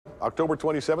October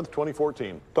 27th,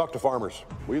 2014. Talk to farmers.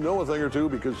 We know a thing or two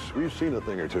because we've seen a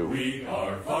thing or two. We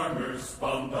are farmers.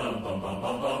 Bum, bum, bum, bum,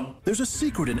 bum, bum. There's a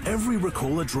secret in every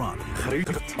Ricola drop.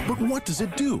 But what does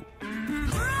it do?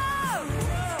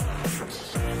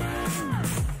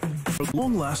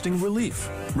 Long-lasting relief.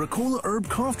 Ricola herb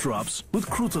cough drops with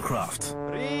Krutelkraft.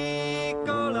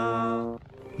 Ricola.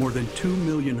 More than 2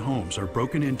 million homes are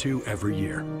broken into every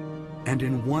year. And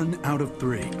in 1 out of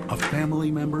 3, a family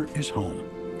member is home.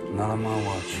 Not on my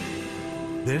watch.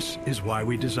 This is why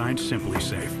we designed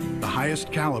SimpliSafe, the highest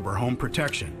caliber home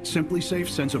protection. SimpliSafe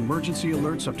sends emergency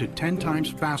alerts up to 10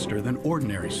 times faster than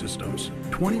ordinary systems.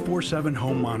 24/7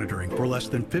 home monitoring for less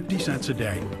than 50 cents a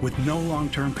day with no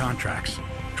long-term contracts.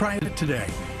 Try it today.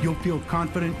 You'll feel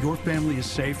confident your family is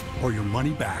safe or your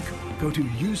money back. Go to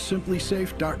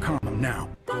usesimplisafe.com now.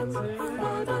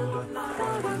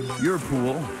 Your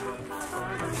pool.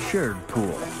 Shared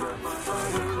pool.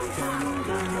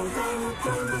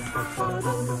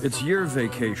 It's your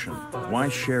vacation. Why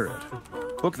share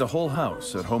it? Book the whole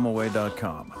house at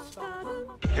homeaway.com.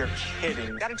 You're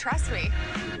kidding. Gotta trust me.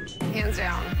 Hands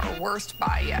down, our worst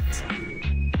buy yet.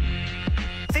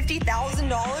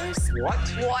 $50,000? What?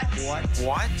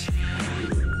 What?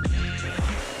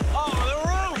 Oh, the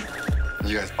room!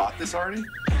 You guys bought this already?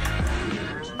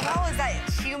 Well, is that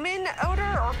human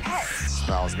odor or pet?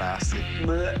 Smells nasty.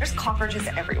 There's cockroaches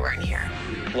everywhere in here.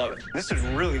 Love it. This is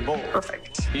really bold.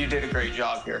 Perfect. You did a great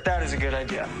job here. That is a good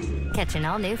idea. Catch an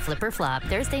all-new Flip or Flop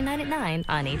Thursday night at 9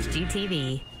 on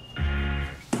HGTV.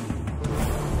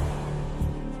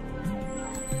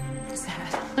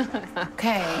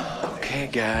 Okay,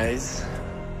 guys.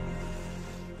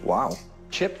 Wow.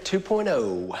 Chip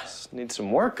 2.0. Need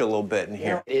some work a little bit in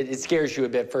here. It scares you a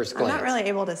bit first I'm glance. not really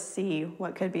able to see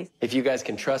what could be. If you guys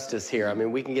can trust us here, I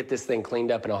mean, we can get this thing cleaned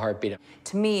up in a heartbeat.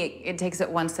 To me, it takes it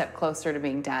one step closer to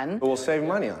being done. We'll save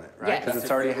money on it, right? Because Yes.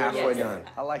 it's already halfway done.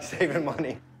 I like saving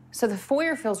money. So the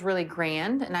foyer feels really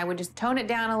grand, and I would just tone it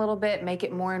down a little bit, make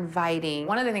it more inviting.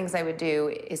 One of the things I would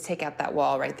do is take out that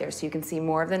wall right there so you can see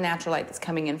more of the natural light that's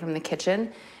coming in from the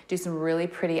kitchen, do some really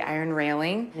pretty iron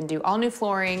railing, and do all new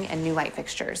flooring and new light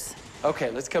fixtures. Okay,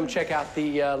 let's come check out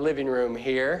the living room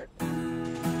here.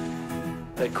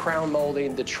 The crown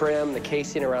molding, the trim, the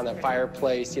casing around that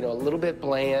fireplace, you know, a little bit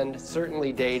bland,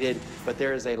 certainly dated, but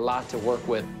there is a lot to work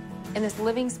with. In this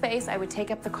living space, I would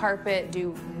take up the carpet,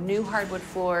 do new hardwood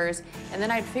floors, and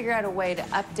then I'd figure out a way to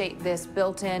update this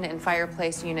built-in and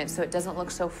fireplace unit so it doesn't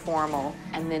look so formal,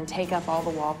 and then take up all the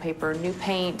wallpaper, new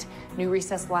paint, new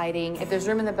recessed lighting. If there's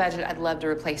room in the budget, I'd love to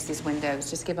replace these windows,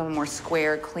 just give them a more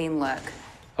square, clean look.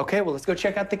 Okay, well, let's go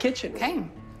check out the kitchen. Okay,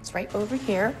 it's right over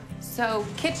here. So,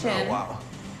 kitchen. Oh, wow.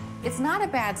 It's not a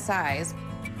bad size.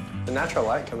 The natural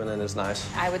light coming in is nice.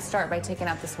 I would start by taking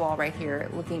out this wall right here,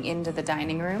 looking into the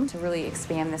dining room to really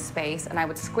expand this space, and I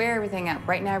would square everything up.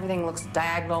 Right now, everything looks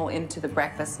diagonal into the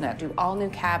breakfast nook. Do all new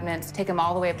cabinets, take them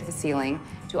all the way up to the ceiling,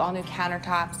 do all new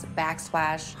countertops,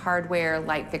 backsplash, hardware,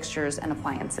 light fixtures, and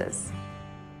appliances.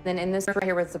 Then in this right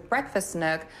here with the breakfast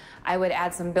nook, I would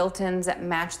add some built-ins that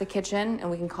match the kitchen, and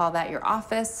we can call that your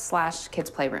office/kids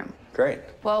playroom. Great.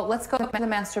 Well, let's go to the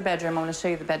master bedroom. I want to show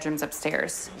you the bedrooms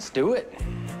upstairs. Let's do it.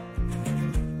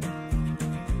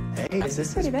 Hey, this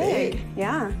is Pretty big.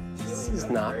 Yeah. This is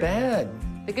not bad.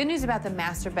 The good news about the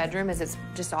master bedroom is it's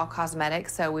just all cosmetic,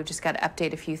 so we've just got to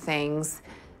update a few things.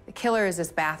 The killer is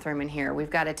this bathroom in here. We've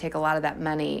got to take a lot of that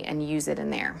money and use it in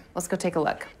there. Let's go take a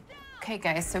look. Okay,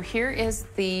 guys, so here is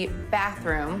the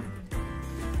bathroom.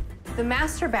 The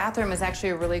master bathroom is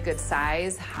actually a really good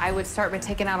size. I would start by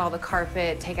taking out all the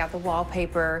carpet, take out the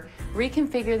wallpaper,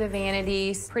 reconfigure the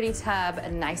vanities, pretty tub,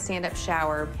 a nice stand-up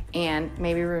shower, and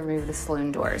maybe remove the saloon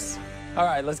doors. All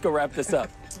right, let's go wrap this up.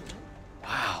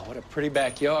 Wow, what a pretty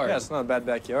backyard. Yeah, it's not a bad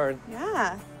backyard.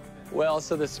 Yeah. Well,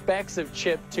 so the specs of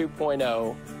Chip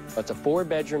 2.0, it's a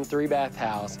 4-bedroom, 3-bath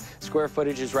house. Square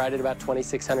footage is right at about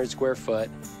 2,600 square foot.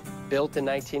 Built in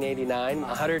 1989,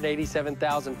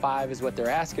 $187,500 is what they're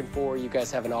asking for. You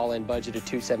guys have an all-in budget of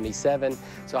 $277,000,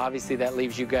 so obviously that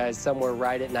leaves you guys somewhere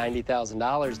right at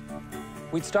 $90,000.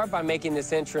 We'd start by making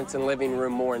this entrance and living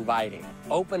room more inviting.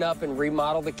 Open up and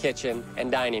remodel the kitchen and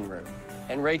dining room.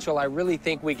 And Rachel, I really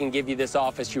think we can give you this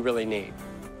office you really need.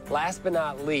 Last but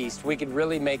not least, we could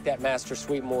really make that master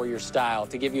suite more your style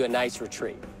to give you a nice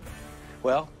retreat.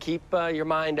 Well, keep your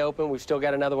mind open. We've still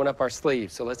got another one up our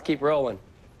sleeve, so let's keep rolling.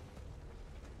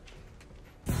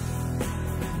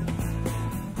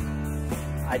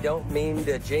 I don't mean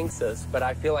to jinx us, but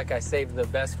I feel like I saved the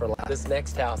best for last. This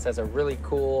next house has a really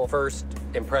cool first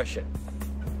impression.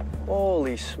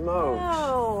 Holy smokes.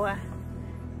 Oh,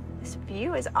 this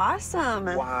view is awesome.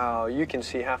 Wow, you can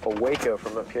see half of Waco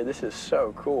from up here. This is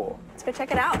so cool. Let's go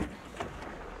check it out.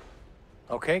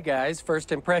 Okay, guys,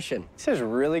 first impression. This is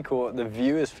really cool. The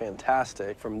view is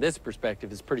fantastic. From this perspective,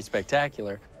 it's pretty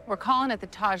spectacular. We're calling it the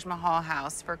Taj Mahal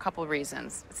house for a couple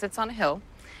reasons. It sits on a hill,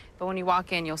 but when you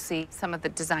walk in, you'll see some of the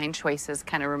design choices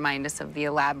kind of remind us of the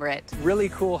elaborate. Really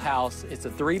cool house. It's a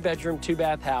 3-bedroom,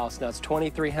 2-bath house. Now, it's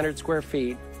 2,300 square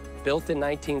feet, built in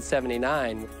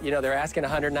 1979. You know, they're asking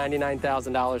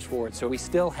 $199,000 for it, so we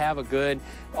still have a good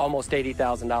almost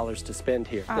 $80,000 to spend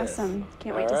here. Awesome.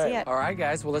 Can't wait to see it. All right,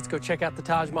 guys, well, let's go check out the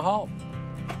Taj Mahal.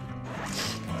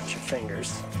 Watch your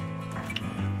fingers.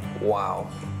 Wow.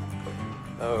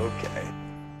 Okay.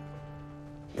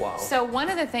 Wow. So one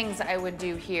of the things I would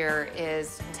do here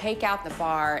is take out the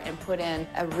bar and put in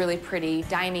a really pretty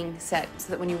dining set so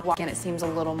that when you walk in, it seems a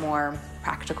little more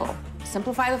practical.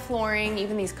 Simplify the flooring,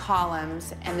 even these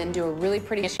columns, and then do a really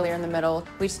pretty chandelier in the middle.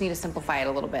 We just need to simplify it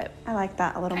a little bit. I like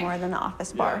that a little more than the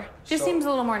office bar. Just seems a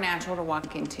little more natural to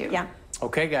walk into. Yeah.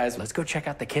 Okay, guys, let's go check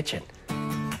out the kitchen.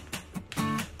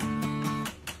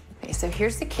 Okay, so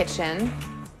here's the kitchen.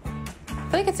 I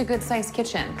feel like it's a good-sized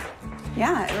kitchen.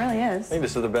 Yeah, it really I is. think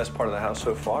this is the best part of the house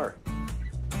so far.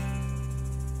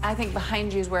 I think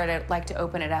behind you is where I'd like to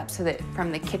open it up so that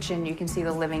from the kitchen you can see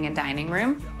the living and dining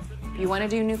room. If you want to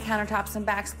do new countertops and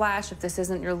backsplash, if this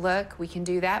isn't your look, we can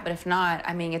do that. But if not,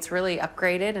 I mean, it's really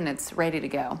upgraded and it's ready to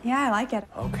go. Yeah, I like it.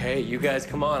 Okay, you guys,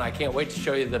 come on. I can't wait to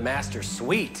show you the master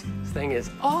suite. This thing is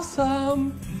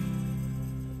awesome.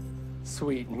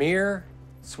 Sweet mirror,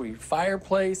 sweet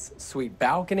fireplace, sweet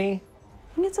balcony.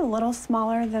 I think it's a little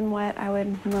smaller than what I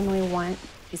would normally want.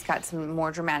 He's got some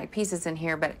more dramatic pieces in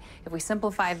here, but if we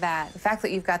simplify that, the fact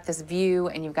that you've got this view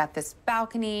and you've got this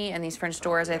balcony and these French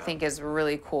doors, I think is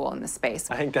really cool in the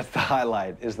space. I think that's the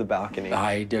highlight, is the balcony.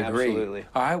 I agree. Absolutely.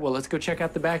 All right, well, let's go check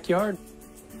out the backyard.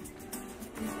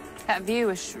 That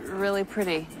view is really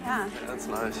pretty. Yeah. That's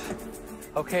nice.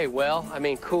 Okay, well, I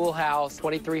mean, cool house,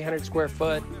 2,300 square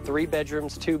foot, 3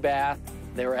 bedrooms, 2 bath.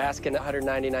 They were asking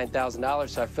 $199,000,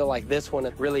 so I feel like this one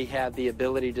really had the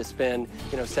ability to spend,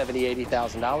 you know, $70,000,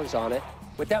 $80,000 on it.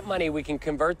 With that money, we can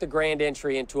convert the grand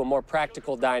entry into a more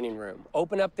practical dining room,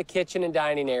 open up the kitchen and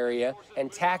dining area, and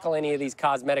tackle any of these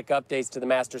cosmetic updates to the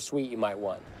master suite you might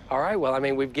want. All right, well, I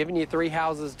mean, we've given you 3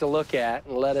 houses to look at,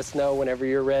 and let us know whenever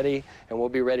you're ready, and we'll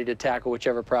be ready to tackle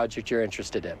whichever project you're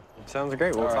interested in. Sounds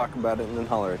great. We'll talk about it and then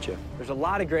holler at you. There's a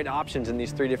lot of great options in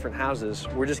these 3 different houses.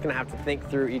 We're just going to have to think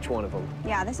through each one of them.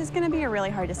 Yeah, this is going to be a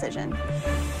really hard decision.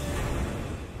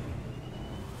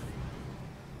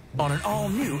 On an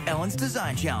all-new Ellen's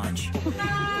Design Challenge.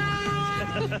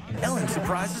 Ellen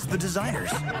surprises the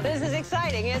designers. This is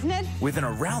exciting, isn't it? With an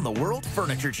around-the-world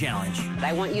furniture challenge.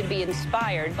 I want you to be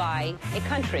inspired by a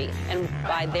country and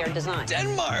by their design.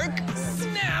 Denmark!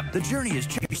 Snap! The journey is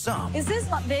some. Is this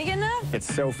not big enough?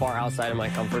 It's so far outside of my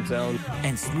comfort zone.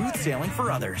 And smooth sailing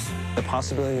for others. The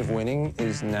possibility of winning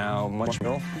is now much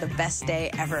real. The best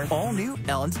day ever. All new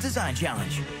Ellen's Design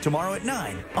Challenge. Tomorrow at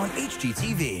 9 on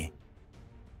HGTV.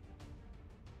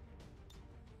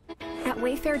 At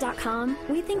Wayfair.com,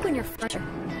 we think when you're furniture.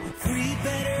 Free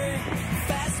better,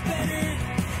 fast better,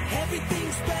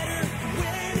 everything's better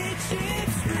when it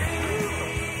ships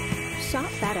free.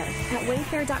 Shop better at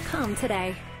Wayfair.com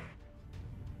today.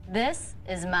 This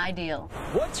is my deal.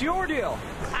 What's your deal?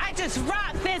 I just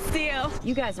rock this deal.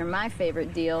 You guys are my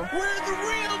favorite deal. We're the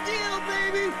real deal,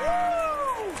 baby!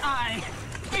 Woo! I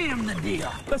am the deal.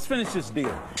 Let's finish this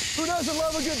deal. Who doesn't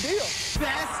love a good deal?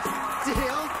 Best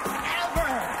deal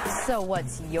ever! So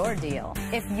what's your deal?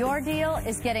 If your deal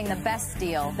is getting the best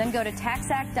deal, then go to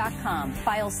TaxAct.com.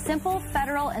 File simple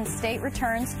federal and state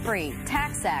returns free.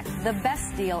 TaxAct, the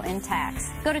best deal in tax.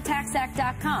 Go to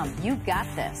TaxAct.com. You got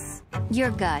this.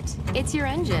 Your gut. It's your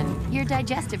engine, your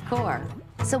digestive core.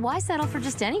 So why settle for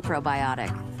just any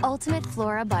probiotic? Ultimate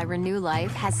Flora by Renew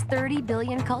Life has 30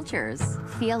 billion cultures.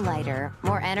 Feel lighter,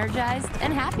 more energized,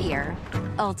 and happier.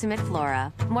 Ultimate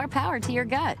Flora. More power to your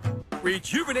gut.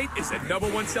 Rejuvenate is the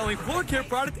 #1 selling floor care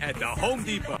product at the Home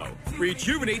Depot.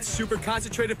 Rejuvenate's super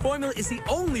concentrated formula is the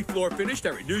only floor finish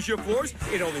that renews your floors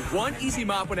in only 1 easy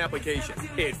mop-on application.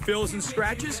 It fills and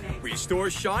scratches,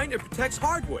 restores shine, and protects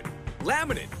hardwood,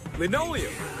 laminate,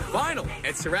 linoleum, vinyl,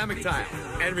 and ceramic tile.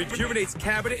 And Rejuvenate's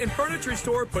cabinet and furniture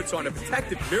store puts on a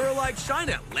protective mirror-like shine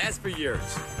that lasts for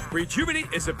years.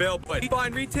 Rejuvenate is available at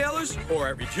fine retailers or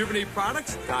at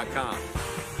rejuvenateproducts.com.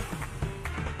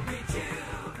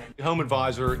 Home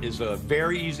Advisor is a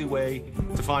very easy way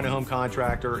to find a home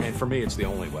contractor, and for me, it's the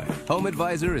only way. Home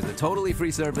Advisor is a totally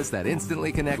free service that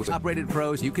instantly connects with operated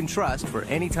pros you can trust for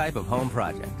any type of home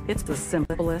project. It's the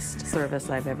simplest service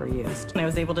I've ever used. I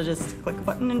was able to just click a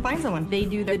button and find someone. They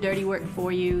do the dirty work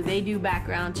for you. They do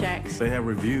background checks. They have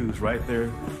reviews right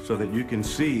there so that you can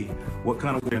see what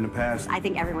kind of work in the past. I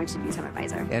think everyone should use Home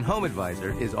Advisor. And Home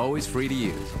Advisor is always free to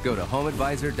use. Go to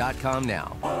homeadvisor.com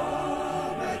now.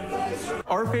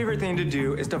 Our favorite thing to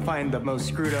do is to find the most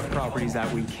screwed up properties that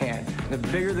we can. The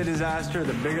bigger the disaster,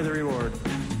 the bigger the reward.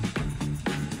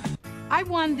 I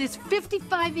won this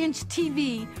 55-inch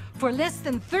TV for less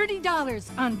than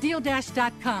 $30 on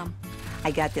DealDash.com.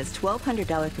 I got this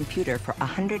 $1,200 computer for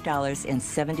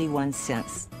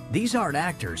 $100.71. These aren't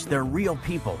actors, they're real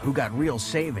people who got real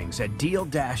savings at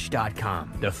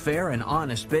DealDash.com, the fair and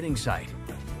honest bidding site.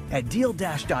 At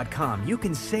DealDash.com, you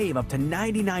can save up to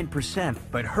 99%,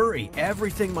 but hurry,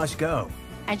 everything must go.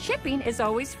 And shipping is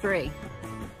always free.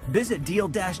 Visit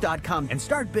DealDash.com and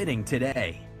start bidding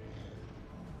today.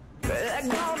 This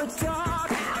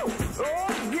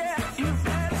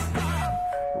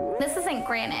isn't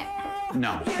granite.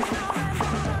 No.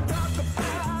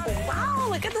 Wow,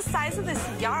 look at the size of this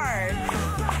yard.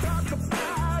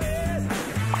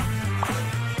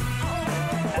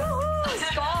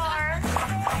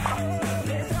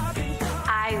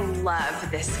 I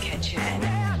love this kitchen.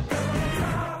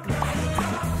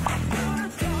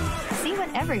 See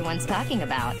what everyone's talking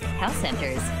about. House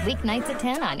Centers, weeknights at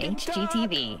 10 on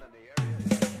HGTV.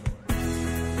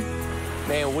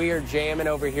 Man, we are jamming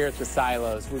over here at the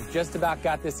silos. We've just about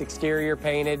got this exterior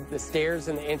painted. The stairs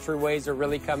and the entryways are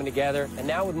really coming together. And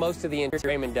now with most of the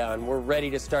interior done, we're ready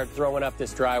to start throwing up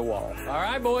this drywall. All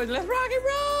right, boys, let's rock and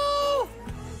roll!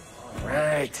 All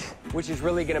right. Which is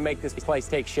really gonna make this place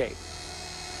take shape.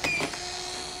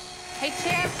 Hey,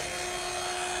 Chip.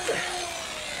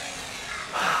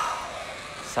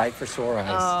 Sight for sore eyes.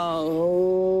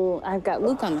 Oh, I've got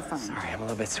Luke on the phone. Sorry, I'm a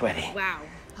little bit sweaty. Wow.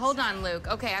 Hold on, Luke.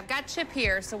 Okay, I've got Chip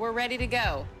here, so we're ready to go.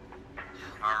 All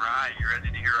right, you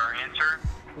ready to hear our answer?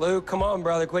 Luke, come on,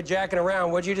 brother. Quit jacking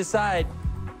around. What'd you decide?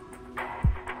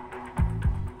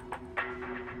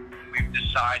 We've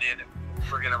decided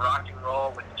we're going to rock and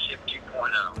roll with the Chip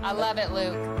 2.0. I love it,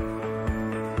 Luke.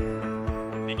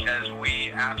 Because we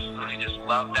absolutely just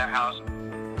love that house.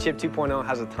 Chip 2.0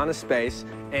 has a ton of space,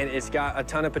 and it's got a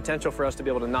ton of potential for us to be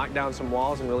able to knock down some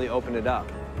walls and really open it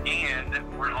up. And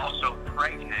we're also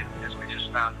pregnant, as we just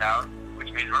found out,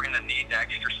 which means we're going to need the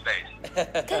extra space.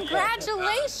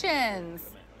 Congratulations!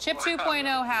 Chip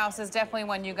 2.0 house is definitely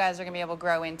one you guys are going to be able to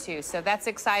grow into, so that's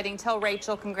exciting. Tell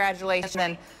Rachel congratulations,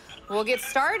 and we'll get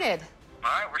started. All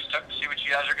right, we're stoked to see what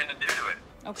you guys are going to do to it.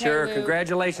 Okay, Sure, Luke.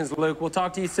 Congratulations, Luke. We'll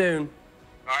talk to you soon.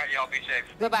 All right, y'all be safe.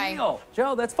 Bye-bye.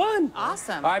 Joe, that's fun.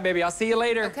 Awesome. All right, baby, I'll see you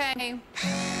later. Okay.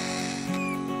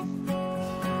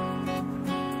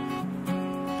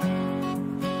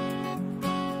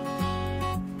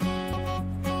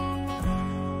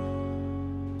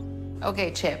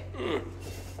 Okay, Chip.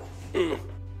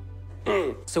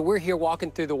 So we're here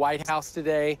walking through the White House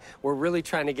today. We're really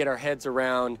trying to get our heads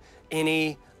around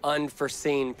any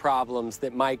unforeseen problems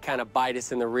that might kind of bite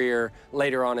us in the rear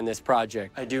later on in this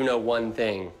project. I do know one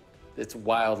thing that's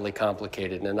wildly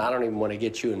complicated, and I don't even want to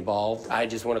get you involved. I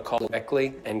just want to call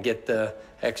directly and get the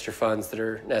extra funds that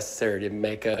are necessary to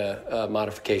make a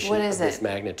modification of this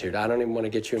magnitude. I don't even want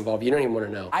to get you involved. You don't even want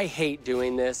to know. I hate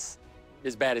doing this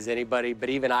as bad as anybody,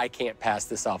 but even I can't pass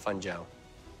this off on Joe.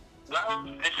 Hello,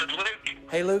 this is Luke.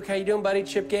 Hey, Luke, how you doing, buddy?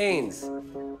 Chip Gaines.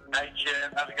 Hey,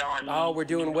 Chip, how's it going? Oh, we're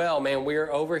doing well, man.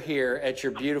 We're over here at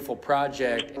your beautiful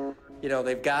project. You know,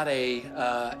 they've got a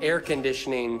air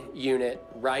conditioning unit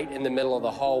right in the middle of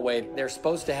the hallway. They're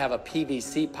supposed to have a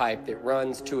PVC pipe that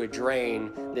runs to a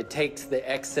drain that takes the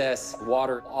excess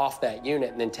water off that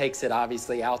unit and then takes it,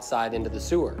 obviously, outside into the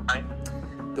sewer.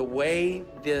 The way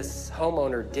this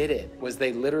homeowner did it was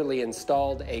they literally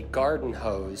installed a garden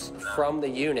hose from the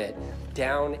unit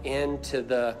down into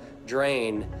the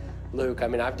drain. Luke, I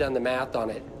mean, I've done the math on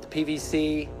it. The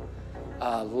PVC,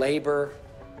 labor,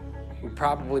 we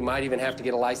probably might even have to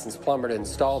get a licensed plumber to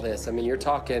install this. I mean, you're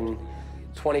talking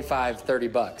 25, 30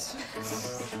 bucks.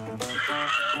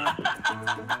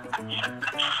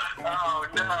 Oh,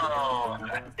 no.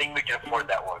 I think we can afford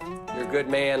that one. You're a good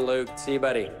man, Luke. See you,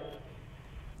 buddy.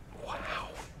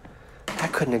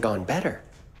 That couldn't have gone better.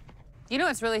 You know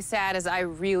what's really sad is I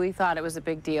really thought it was a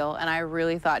big deal, and I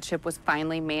really thought Chip was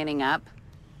finally manning up.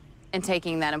 and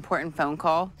taking that important phone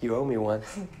call. You owe me one.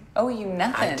 Oh, you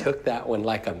nothing. I took that one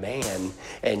like a man.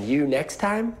 And you, next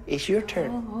time, it's your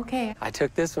turn. Oh, okay. I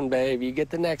took this one, babe. You get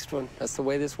the next one. That's the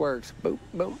way this works. Boom,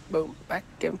 boom, boom, back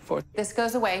and forth. This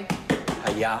goes away.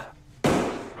 Yeah.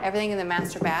 Everything in the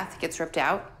master bath gets ripped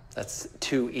out. That's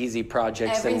 2 easy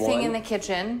projects in one. Everything in the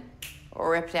kitchen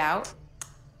ripped out.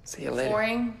 See you later.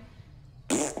 Flooring,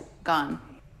 gone.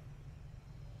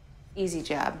 Easy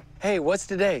job. Hey, what's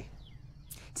today?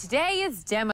 Today is demo.